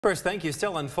First, thank you.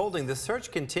 Still unfolding, the search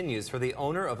continues for the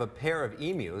owner of a pair of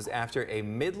emus after a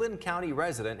Midland County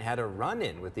resident had a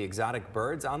run-in with the exotic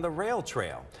birds on the rail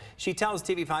trail. She tells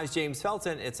TV5's James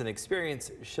Felton it's an experience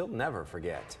she'll never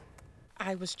forget.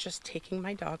 I was just taking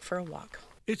my dog for a walk.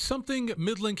 It's something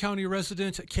Midland County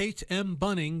resident Kate M.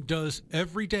 Bunning does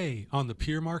every day on the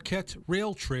Pierre Marquette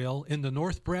Rail Trail in the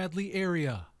North Bradley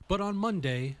area. But on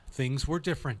Monday, things were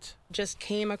different. Just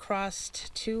came across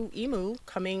two emu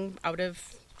coming out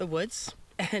of the woods,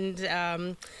 and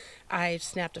I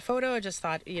snapped a photo. I just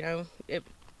thought,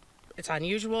 it's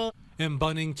unusual. M.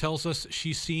 Bunning tells us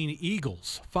she's seen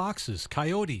eagles, foxes,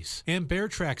 coyotes, and bear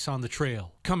tracks on the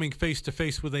trail. Coming face to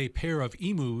face with a pair of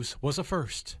emus was a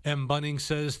first. M. Bunning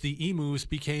says the emus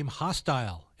became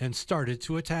hostile and started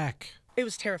to attack. It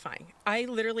was terrifying. I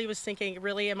literally was thinking,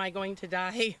 really, am I going to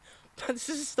die? This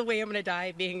is the way I'm going to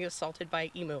die, being assaulted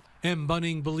by emu. M.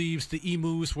 Bunning believes the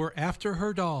emus were after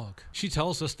her dog. She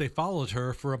tells us they followed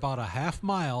her for about a half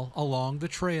mile along the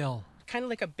trail. Kind of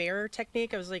like a bear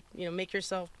technique. I was like, make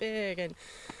yourself big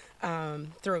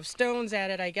and throw stones at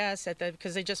it, I guess,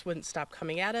 because they just wouldn't stop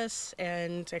coming at us.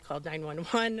 And I called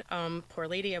 911. Poor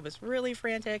lady, I was really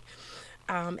frantic.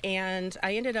 And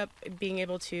I ended up being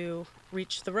able to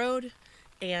reach the road,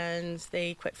 and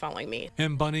they quit following me.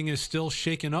 M. Bunning is still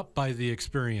shaken up by the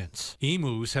experience.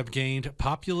 Emus have gained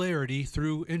popularity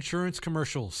through insurance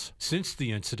commercials. Since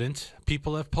the incident,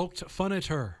 people have poked fun at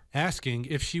her, asking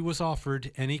if she was offered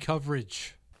any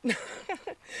coverage.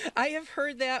 I have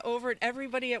heard that over, and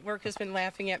everybody at work has been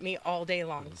laughing at me all day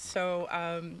long. So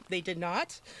they did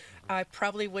not. I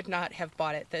probably would not have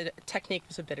bought it. The technique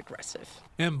was a bit aggressive.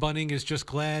 M. Bunning is just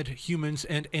glad humans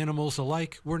and animals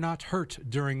alike were not hurt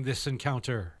during this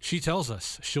encounter. She tells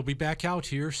us she'll be back out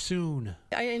here soon.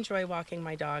 I enjoy walking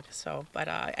my dog, but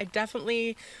I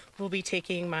definitely will be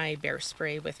taking my bear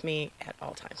spray with me at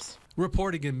all times.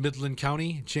 Reporting in Midland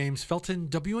County, James Felton,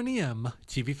 WNEM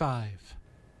TV5.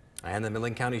 And the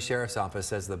Midland County Sheriff's Office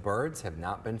says the birds have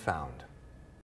not been found.